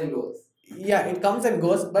 It comes and goes. yeah, it comes and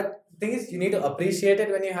goes, but the thing is, you need to appreciate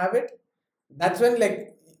it when you have it. That's when,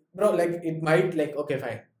 like, bro, like it might like okay,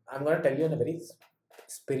 fine. I'm gonna tell you in a very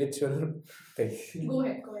spiritual thing. Go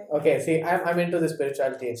ahead, go ahead. Okay, see, I'm into the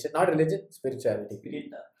spirituality and shit, not religion, spirituality. Spirit.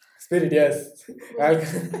 Spirit, yes.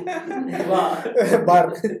 Wow.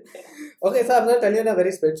 Bar. Okay, so I'm gonna tell you in a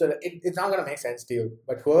very spiritual. It's not gonna make sense to you,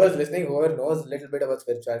 but whoever's listening, whoever knows a little bit about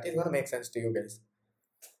spirituality, it's gonna make sense to you guys.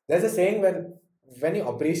 There's a saying when you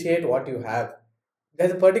appreciate what you have,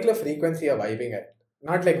 there's a particular frequency you're vibing at.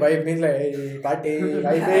 Not like vibe means like hey, party,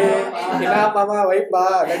 vibe, hina mama, vibe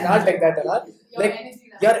ba, like not like that a lot. Your Like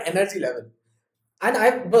energy level. your energy level.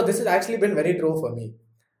 And bro, this has actually been very true for me.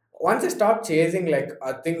 Once I stopped chasing like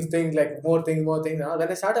things like more things,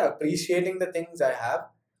 when I started appreciating the things I have,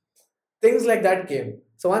 things like that came.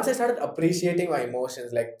 So once I started appreciating my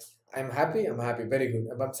emotions, like I'm happy, very good.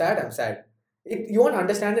 If I'm sad, I'm sad. You won't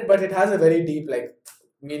understand it, but it has a very deep like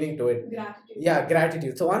meaning to it. Gratitude. Yeah,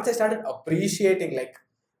 gratitude. So once I started appreciating, like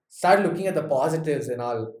start looking at the positives and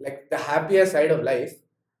all, like the happier side of life,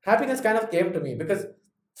 happiness kind of came to me because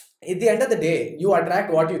at the end of the day, you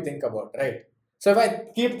attract what you think about, right? So if I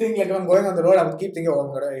keep thinking like if I'm going on the road, I would keep thinking, oh,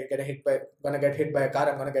 I'm gonna get hit by a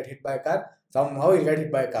car, I'm gonna get hit by a car. Somehow you'll get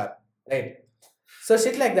hit by a car, right? So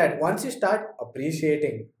shit like that. Once you start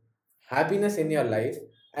appreciating happiness in your life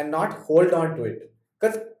and not hold on to it,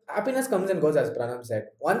 because happiness comes and goes, as Pranam said.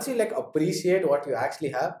 Once you like appreciate what you actually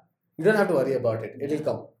have, you don't have to worry about it. It'll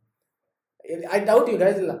come. I doubt you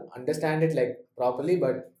guys will understand it like properly,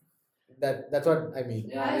 but that's what I mean.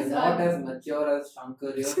 Yeah, As, we're not as mature as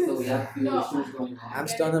Shankar here, so we have few No. issues going on. I'm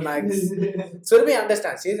still on the max. Surabhi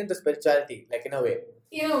understands. She's into spirituality, like in a way.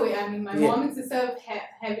 In a way, I mean, my Yeah. mom and sister have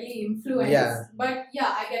heavily influenced. Yeah. But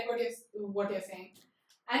yeah, I get what you're saying.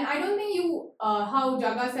 And I don't think you, how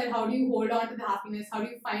Jaga said, how do you hold on to the happiness? How do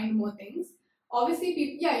you find more things? Obviously,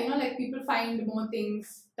 people, yeah, like people find more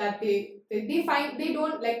things that they find, they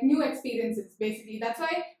don't like new experiences, basically. That's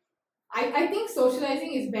why I think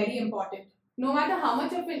socializing is very important. No matter how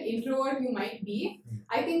much of an introvert you might be,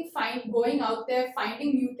 I think going out there,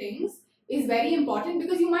 finding new things is very important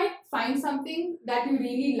because you might find something that you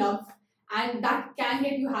really love and that can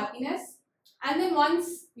get you happiness. And then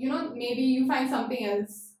once, maybe you find something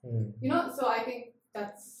else, so I think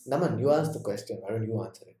that's. Naman, you asked the question. Why don't you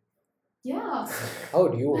answer it? Yeah. How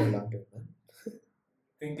do you hold on to it, man? I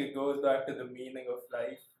think it goes back to the meaning of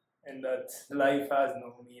life, and that life has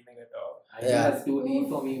no meaning at all. I think Yeah. that's too deep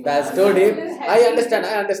for me. man. That's Yeah. too deep. It's I heavy.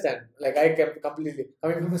 understand. Like I can completely.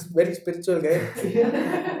 Coming from a very spiritual guy,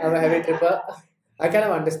 I'm a heavy tripper. I kind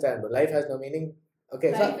of understand, but life has no meaning.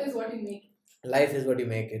 Okay, Life is what you make. so life is what you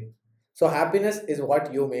make it. So happiness is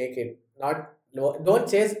what you make it. Don't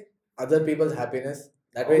chase other people's happiness.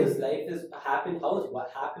 That How way, is life is happy? How is what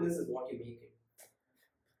happiness is what you make it?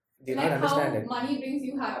 do you Like not understand how it? money brings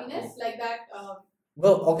you happiness, like that.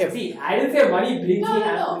 Well, okay. See, I didn't say money brings No, me no,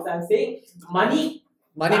 no. happiness. I'm saying money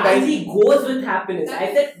Money buys. parallelly goes with happiness. I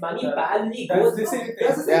That's- said money That- parallelly that's goes the with same thing.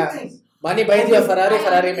 That's the same Yeah. thing. Money buys you a Ferrari. I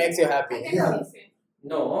Ferrari understand. makes you I happy. get what you're saying.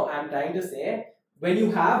 No, I'm trying to say when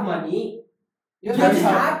you have money, You're you're not just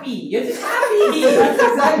happy. happy. You're just happy. That's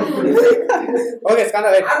exactly what it is. Okay, it's kind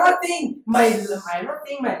of like I'm not saying my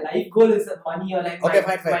life goal is money or like Okay,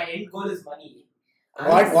 my, fine. my end goal is money.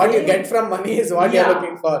 I'm what you saying- get from money is what you're Yeah.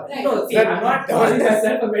 looking for. Right. No, see, That- I'm not don't- calling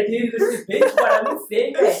myself a materialistic bitch, but I'm just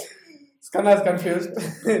saying that Skanda's confused.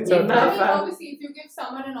 It's In okay. my- I mean, obviously, if you give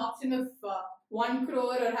someone an option of 1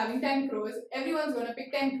 crore or having 10 crores, everyone's gonna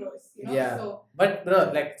pick 10 crores, Yeah. So But bro,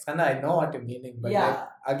 like Skanda, I know what you're meaning, but Yeah.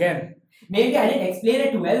 like again, maybe I didn't explain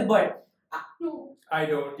it well, but no, I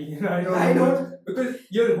don't. I don't. Because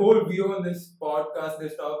your whole view on this podcast,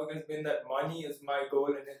 this topic has been that money is my goal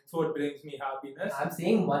and it's what brings me happiness. I'm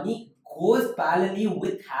saying money goes parallelly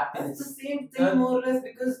with happiness. That's the same thing more or less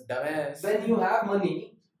because dumbass. when you have money,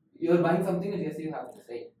 you're buying something that gets you happiness,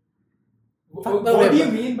 right? Fuck the What way, do you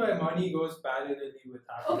bro. mean by money goes parallelly with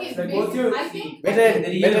happiness? Okay, Like, what's your I think- Wait, In the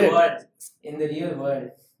wait, real wait. world,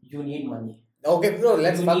 you need money. Okay, bro,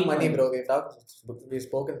 let's You fuck need money, money. bro. We've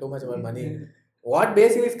spoken too much about money. What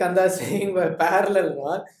basically Skanda is saying by parallel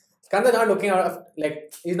one, Skanda not looking out of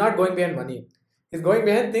like he's not going behind money. He's going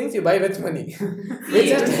behind things you buy with money. Which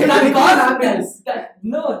is that technically happens.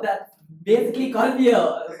 That basically call me a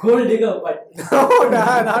gold digger, but no,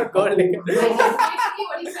 nah, not gold. I guess basically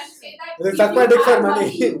what he's trying to say that Let's if suck my you dick for have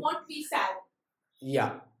money. you won't be sad.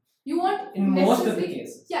 Yeah. You want in most of the necessarily-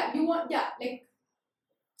 cases. Yeah, you want like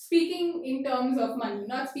speaking in terms of money,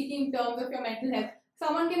 not speaking in terms of your mental health.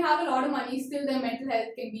 Someone can have a lot of money, still their mental health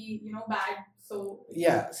can be, bad. So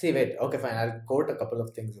Yeah, see, wait, okay, fine. I'll quote a couple of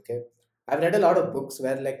things, okay? I've read a lot of books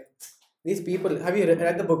where, like, these people have you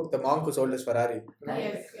read the book, The Monk Who Sold His Ferrari?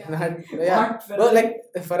 yes, yeah. Yeah, What? bro, like,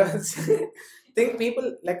 for us, think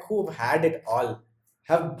people like who've had it all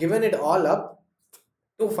have given it all up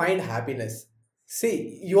to find happiness.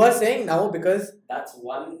 See, you are saying now because That's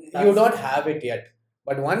one. you don't have it yet,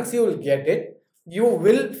 but once you will get it, you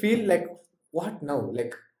will feel like, what now?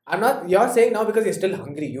 Like, I'm not, you're saying now because you're still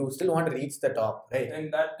hungry, you still want to reach the top, right?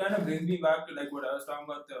 And that kind of brings me back to like what I was talking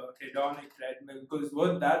about, the hedonic treadmill, because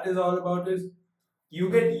what that is all about is you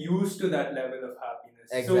get used to that level of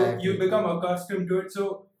happiness. So Exactly. you become accustomed to it.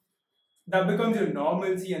 So that becomes your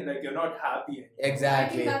normalcy, and like you're not happy anymore. I think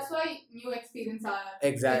Exactly. that's why new experiences are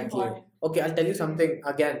Exactly. important. Okay, I'll tell you something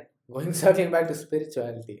again, going circling back to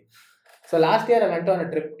spirituality. So last year I went on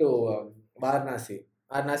a trip to Varanasi.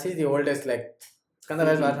 Varanasi is the oldest, like, Skanda,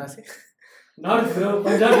 where's Varanasi? Not bro,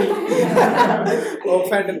 Punjabi.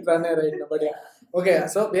 Open and Pranay right now, but yeah. Okay,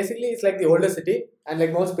 so basically it's like the oldest city and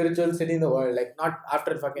like most spiritual city in the world, like not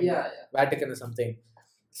after fucking Yeah. Vatican or something.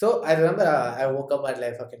 So I remember I woke up at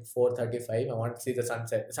like fucking 4:35. I want to see the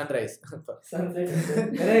sunrise.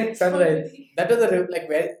 Sunset. Correct. Sunrise. That was the like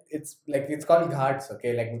where it's called ghats,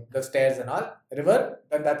 okay, like the stairs and all, river,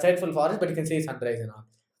 and that side full forest, but you can see sunrise and all.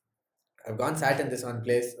 I've gone sat in this one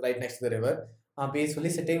place right next to the river. I'm peacefully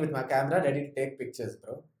sitting with my camera, ready to take pictures,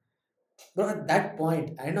 bro. Bro, at that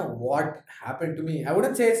point, I don't know what happened to me. I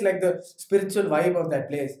wouldn't say it's like the spiritual vibe of that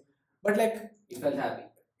place, but like You felt happy.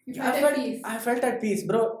 You felt at peace. I felt at peace,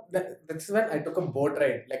 bro. That's when I took a boat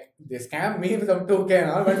ride. Like they scam me with some 2K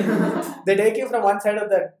and all, but they take you from one side of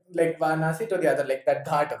that like Varanasi to the other, like that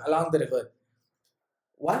ghat along the river.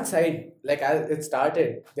 One side, like as it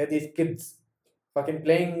started, there are these kids fucking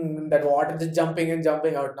playing in that water, just jumping in,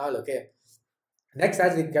 jumping out and all, okay. Next,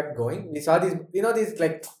 as we kept going, we saw these, these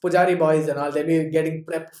like Pujari boys and all, they'll be getting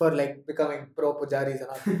prepped for like becoming pro Pujaris and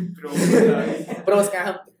all. Pro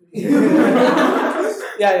scam.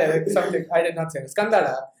 yeah, like something. I did not say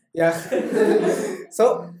Skandada. Yeah.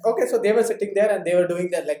 So, okay, so they were sitting there and they were doing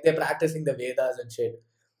that, like they're practicing the Vedas and shit.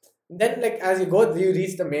 Then, like, as you go, you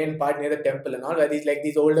reach the main part near the temple and all, where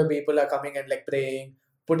these older people are coming and like praying,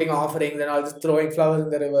 putting offerings and all, just throwing flowers in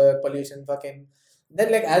the river, pollution, fucking. Then,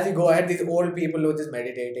 like, as you go ahead, these old people who are just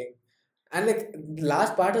meditating. And, like, the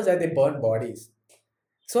last part was that they burn bodies.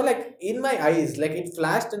 So, like, in my eyes, like, it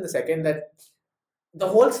flashed in the second that the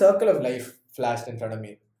whole circle of life flashed in front of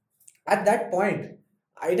me. At that point,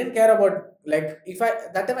 I didn't care about, like,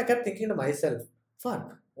 that time I kept thinking to myself,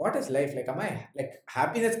 fuck, what is life? Like,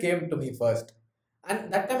 happiness came to me first.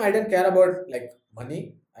 And that time I didn't care about, like,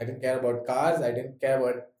 money. I didn't care about cars. I didn't care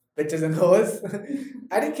about bitches and hoes.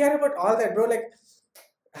 I didn't care about all that, bro. Like,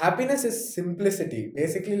 happiness is simplicity.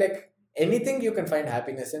 Basically, like anything you can find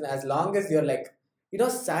happiness in as long as you're like,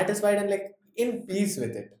 satisfied and like in peace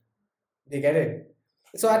with it. Do you get it?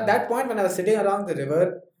 So at that point, when I was sitting along the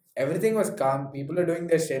river, everything was calm. People are doing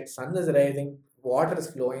their shit. Sun is rising. Water is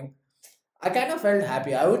flowing. I kind of felt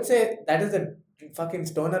happy. I would say that is the fucking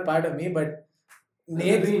stoner part of me, but That's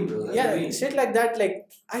a dream, bro. That's a yeah, dream. shit like that. Like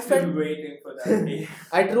I Still felt, waiting for that day.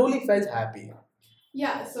 I truly felt happy.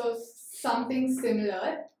 Yeah, so something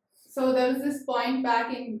similar. So there was this point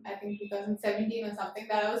back in, I think, 2017 or something,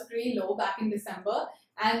 that I was pretty low back in December,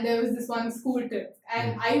 and there was this one school trip,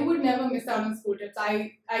 and I would never miss out on school trips.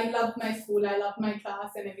 I loved my school, I loved my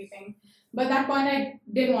class and everything, but at that point I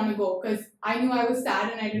didn't want to go because I knew I was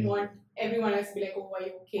sad and I didn't want everyone else to be like, oh, are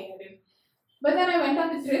you okay? I didn't. But then I went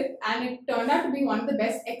on the trip, and it turned out to be one of the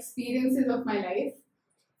best experiences of my life.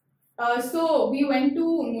 So we went to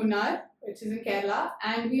Munnar, which is in Kerala,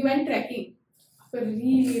 and we went trekking up a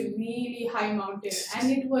really, really high mountain,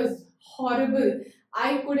 and it was horrible.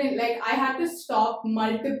 I couldn't, like, I had to stop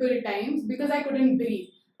multiple times because I couldn't breathe.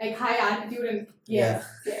 Like high altitude and yes,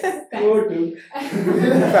 thanks. to.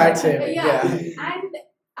 Fat shaming. Yeah. Yeah. And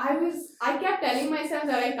I kept telling myself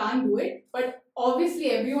that I can't do it, but obviously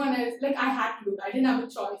everyone else, like, I had to do it. I didn't have a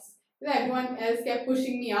choice. Because everyone else kept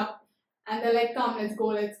pushing me up, and they're like, come, let's go,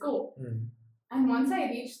 let's go. And once I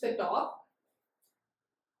reached the top,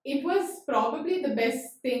 it was probably the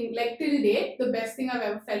best thing, like till date, the best thing I've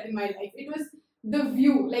ever felt in my life. It was the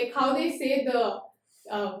view, like how they say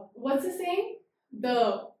what's the saying?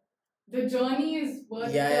 The journey is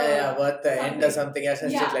worth worth the end or something, yeah,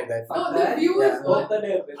 shit like that. No, the view is worth.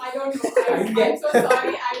 the I don't know. I'm so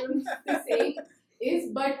sorry. I don't know what the saying is,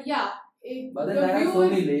 but yeah. But then the there are view so is-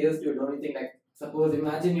 many layers to it, don't you think? Like, suppose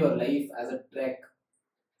imagine your life as a trek.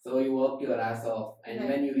 So you worked your ass off, and Right.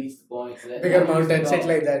 when you reach the point, Bigger mountain, shit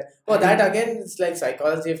like that. Oh, that again is like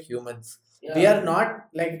psychology of humans. Yeah. We are not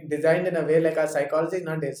like designed in a way, like our psychology is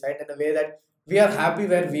not designed in a way that we are happy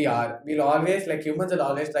where we are. We'll always, like humans will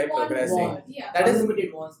always try Want progressing. more, yeah. That is,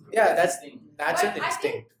 Unlimited wants, bro. yeah, that's the thing. natural But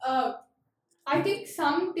instinct. I think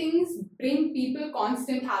some things bring people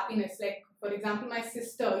constant happiness. Like, For example, my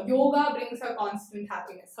sister, yoga brings her constant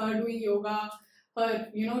happiness. Her doing yoga, her,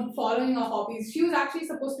 following her hobbies. She was actually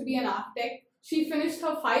supposed to be an architect. She finished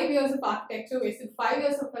her 5 years of architecture, wasted 5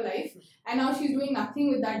 years of her life, and now she's doing nothing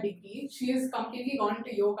with that degree. She has completely gone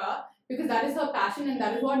into yoga because that is her passion and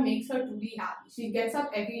that is what makes her truly happy. She gets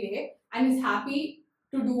up every day and is happy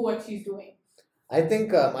to do what she's doing. I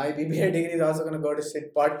think my BBA degree is also going to go to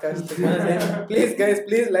shit podcast. Please, guys,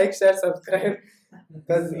 please like, share, subscribe.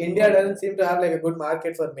 Because India doesn't seem to have like a good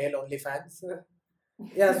market for male only fans.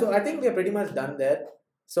 Yeah, so I think we're pretty much done there.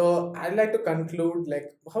 So I'd like to conclude, like,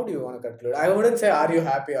 how do you want to conclude? I wouldn't say are you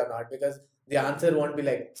happy or not, because the answer won't be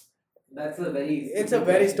like, That's a very. it's a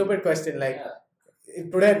very stupid question. Like, Yeah.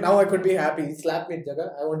 today, now I could be happy. Slap me, Jaga.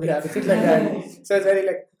 I won't be happy. Things like that. So it's very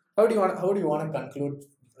like, how do you want to conclude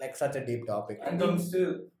like such a deep topic? And I'm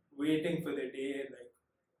still waiting for the day like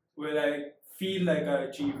where I feel like I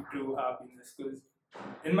achieved true happiness. Because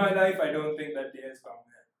in my life, I don't think that day has come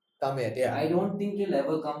yet. Come yet, yeah. I don't think it'll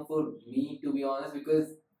ever come for me, to be honest, because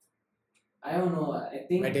I don't know. I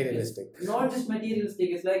think Materialistic. it's not just materialistic.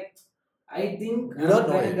 It's like I think You don't I'm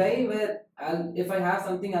know the it. guy where if I have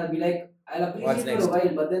something, I'll be like, I'll What's appreciate for a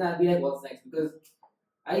while, but then I'll be like, what's next? Because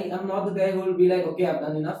I am not the guy who will be like, okay, I've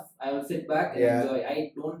done enough. I will sit back and Yeah. enjoy.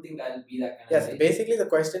 I don't think I'll be that kind Yes, of guy. basically the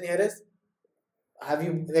question here is, have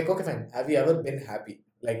you, like, okay, fine, have you ever been happy?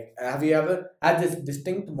 Like, have you ever had this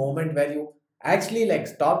distinct moment where you actually like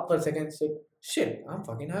stopped for a second and said, shit, I'm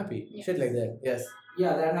fucking happy. Yes. Shit like that. Yes.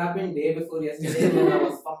 Yeah, that happened day before yesterday when I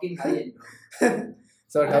was fucking high.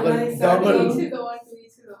 So And double, I started To double, each his own, to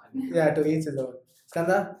each his own. yeah, to each his own.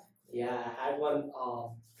 Skanda? Yeah, I had one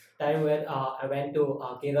time when I went to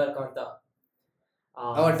Kedarkanta.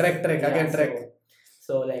 Oh, trek, again trek.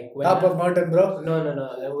 So like when Top of mountain, bro. no.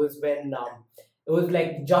 It was when it was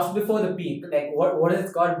like just before the peak. Like what is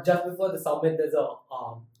it called? Just before the summit, there's a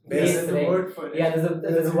Base, There's a right? word for it. Yeah,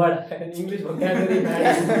 there's a word. English vocabulary,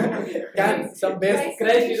 man. Some base.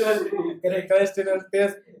 Christ University. Correct, Christ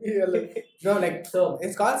University. No, like, So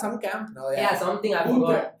it's called some camp now. yeah, something I Boot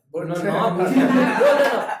forgot. Boot No, camp. no,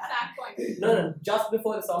 Sad point. no. Just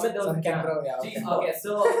before the summit, there was Some a camp. bro, yeah. Okay. Okay,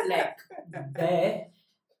 so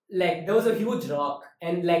there was a huge rock,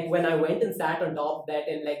 and like when I went and sat on top of that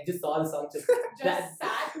and like just saw the sunset, Just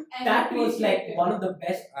sat and that was like appreciated. one of the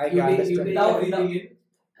best. I You can take understand. everything in,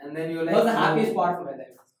 and then you're like, That was the happiest part of my life.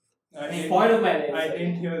 I didn't, Point of my life. I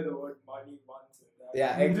didn't hear the word money once in that.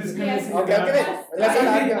 Yeah, I'm just gonna yes. say Okay, that. okay, wait. Let's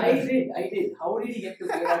not argue on this. I did. How did he get to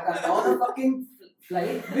Kedarkanta on a fucking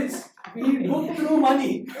flight which we booked through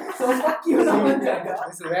money? So fuck you, Naman Jaga.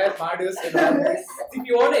 This is where Madhus and all this. If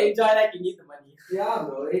you want to enjoy that, you need the money. Yeah,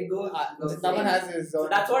 bro. It goes. Someone has his So own.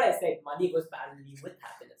 that's what I said. Money goes parallelly with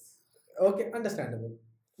happiness. Okay, understandable.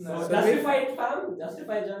 So So justify it, fam.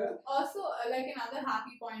 Justify it, Jaga. Also, like another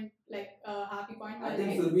happy point, happy point. in I my think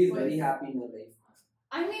life Surbi is was- very happy in her life.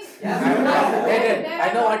 I mean, Yeah,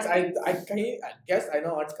 I know what's. I guess I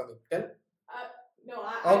know what's coming. Tell. No,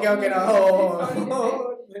 Okay, no, no. it's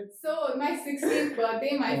not different. So my 16th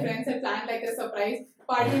birthday, my friends had planned like a surprise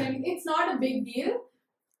party and everything. It's not a big deal,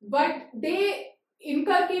 but they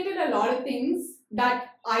inculcated a lot of things that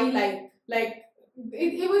I like. Like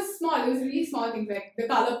it was small. It was really small things like the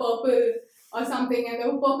color purple or something, and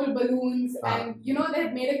there were purple balloons, and they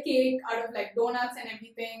had made a cake out of like donuts and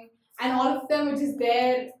everything, and all of them were just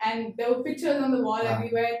there, and there were pictures on the wall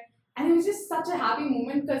everywhere. And it was just such a happy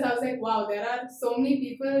moment because I was like, wow, there are so many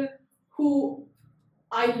people who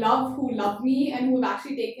I love, who love me, and who have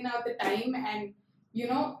actually taken out the time and,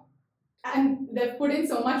 and they've put in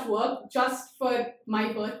so much work just for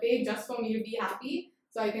my birthday, just for me to be happy.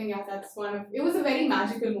 So I think, yeah, that's it was a very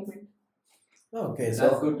magical moment. Okay, That's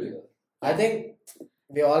so good to hear. I think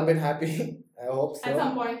we've all been happy. I hope At so.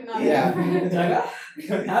 some point in our Yeah. life.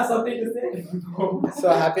 Jaga, have something to say? So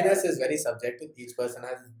happiness is very subjective. Each person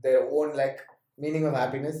has their own like meaning of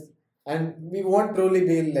happiness, and we won't truly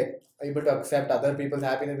be like able to accept other people's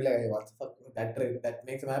happiness. Be like, hey, what the fuck that trait that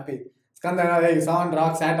makes them happy? Skanda, hey, you saw on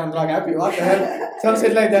rock, sat on rock, happy. What the hell? Some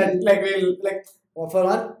shit like that. Like for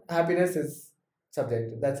one, happiness is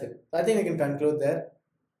subjective. That's it. So I think we can conclude there,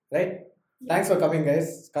 right? Thanks for coming,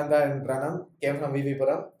 guys. Skanda and Pranam came from VV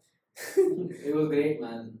Puram. It was great,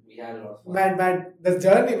 man. We had a lot of fun. Man, the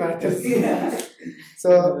journey matters.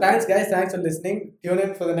 So thanks, guys. Thanks for listening. Tune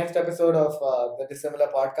in for the next episode of the Dissimilar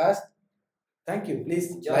podcast. Thank you.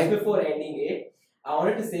 Please Just before ending it, I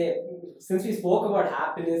wanted to say, since we spoke about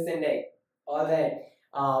happiness and like all that,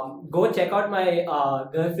 go check out my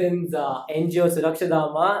girlfriend's NGO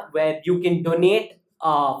Surakshadama, where you can donate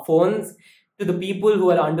phones to the people who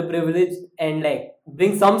are underprivileged and like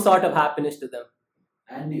bring some sort of happiness to them.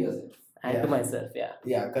 And yourself. and Yeah. to myself. Yeah.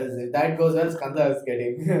 Yeah, because if that goes well, Skanda is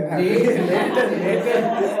getting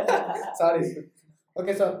Sorry.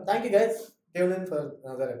 Okay, so thank you guys. Tune in for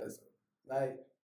another episode. Bye.